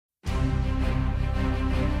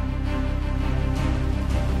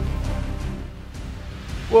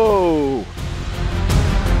Whoa!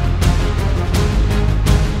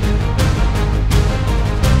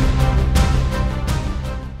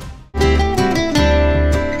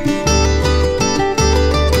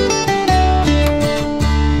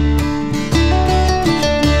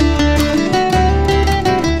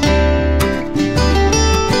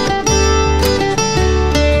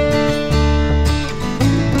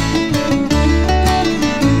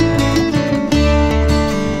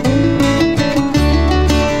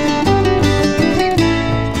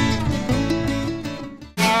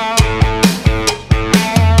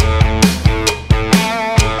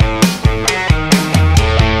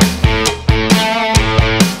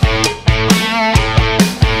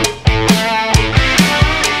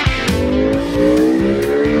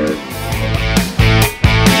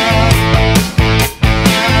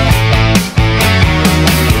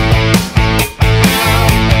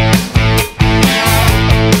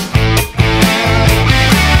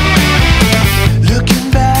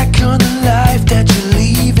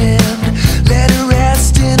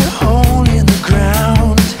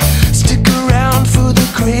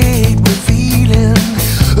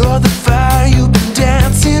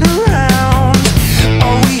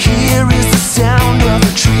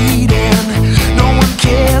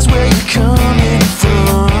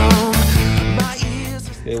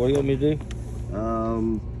 Okay, what do you want me to do?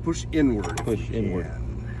 Push inward. Push inward.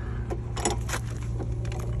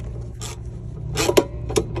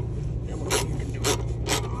 Yeah.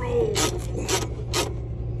 Roll.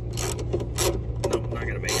 Nope, not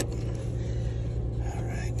gonna make it. All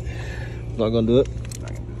right. Not gonna do it? Not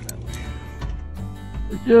gonna do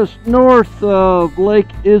that. Just north of Lake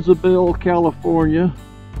Isabel, California,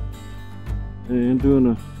 and doing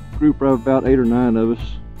a group of about 8 or 9 of us.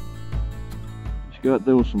 Just got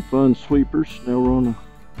done with some fun sweepers. Now we're on a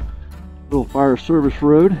little fire service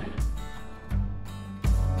road.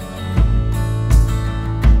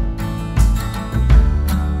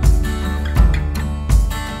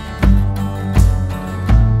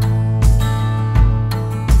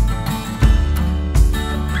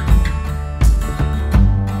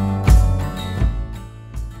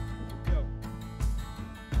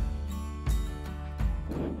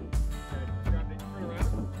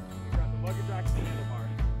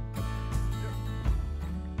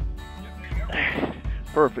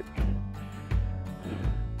 Perfect.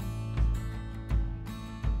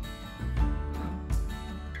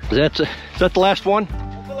 Is that the last one?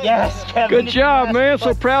 Yes, Kevin. Good job, man.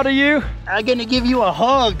 So proud of you. I'm gonna give you a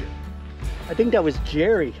hug. I think that was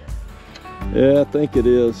Jerry. Yeah, I think it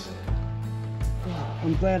is.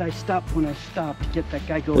 I'm glad I stopped when I stopped to get that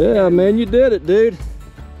guy going. Yeah, man, you did it, dude.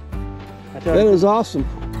 That is awesome.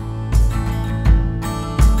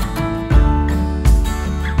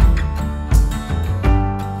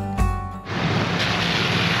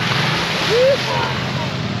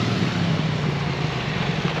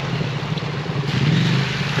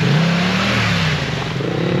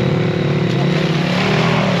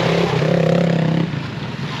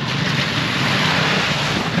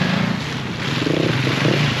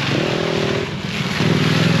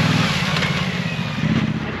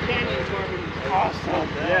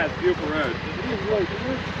 Yeah, it's a beautiful road.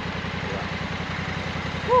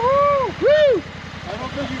 Woohoo! Woo! I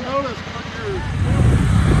don't think you noticed, but you're...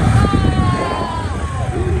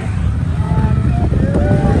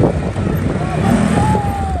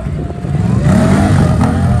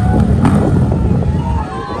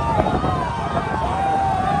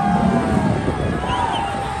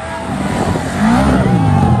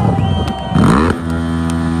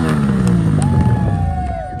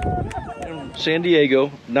 San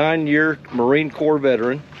Diego, 9-year Marine Corps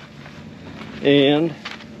veteran. And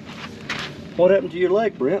what happened to your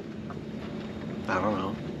leg, Brent? I don't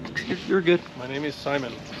know. You're good. My name is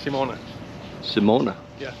Simona. Simona.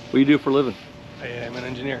 Yeah. What do you do for a living? I am an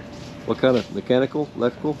engineer. What kind of mechanical,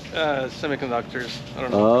 electrical? Semiconductors. I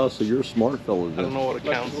don't know. Oh, so you're a smart fellow then. I don't know what it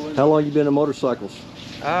counts. How long you been in motorcycles?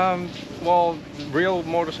 Well, real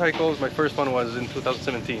motorcycles, my first one was in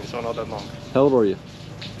 2017, so not that long. How old are you?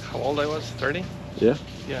 How old I was? 30? Yeah?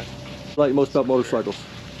 Yeah. What do you like most about motorcycles?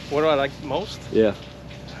 What do I like most? Yeah.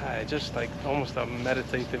 I just like almost a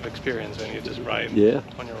meditative experience when you just ride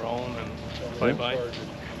on your own and bye-bye.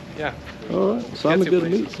 Yeah. All right. Simon,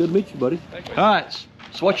 good to meet you, buddy. All right.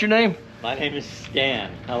 So what's your name? My name is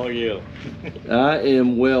Stan. How are you? I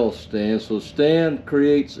am well, Stan. So Stan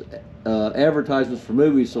creates advertisements for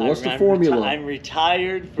movies. So what's the formula? I'm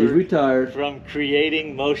retired. He's retired from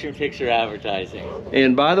creating motion picture advertising.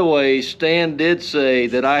 And by the way, Stan did say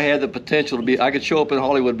that I had the potential to be. I could show up in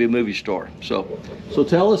Hollywood and be a movie star. So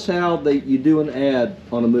tell us how you do an ad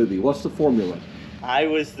on a movie. What's the formula? I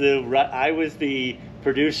was the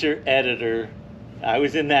producer editor. I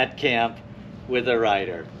was in that camp with a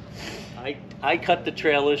writer. I cut the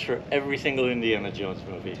trailers for every single Indiana Jones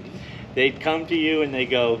movie. They'd come to you and they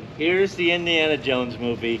go, here's the Indiana Jones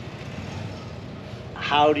movie.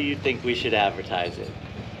 How do you think we should advertise it?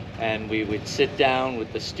 And we would sit down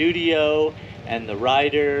with the studio and the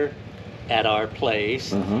writer at our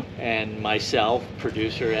place, and myself,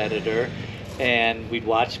 producer, editor, and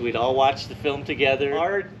we'd all watch the film together.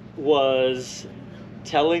 Art was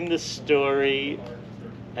telling the story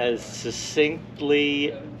as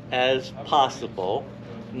succinctly as possible,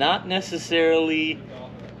 not necessarily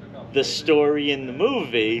the story in the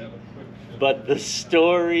movie, but the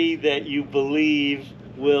story that you believe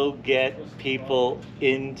will get people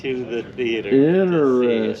into the theater.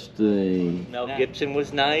 Interesting. Mel Gibson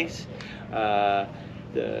was nice.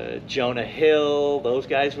 The Jonah Hill, those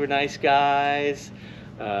guys were nice guys.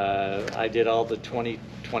 I did all the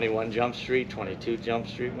 21 Jump Street, 22 Jump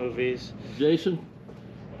Street movies. Jason?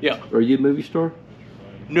 Yeah. Are you a movie star?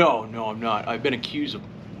 No, I'm not. I've been accused of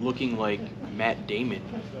looking like Matt Damon.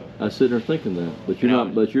 I was sitting there thinking that, but you're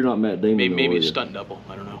not. But you're not Matt Damon. Maybe though, a stunt double.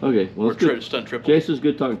 I don't know. Okay, well, or stunt triple. Jason's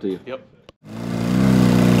good talking to you. Yep.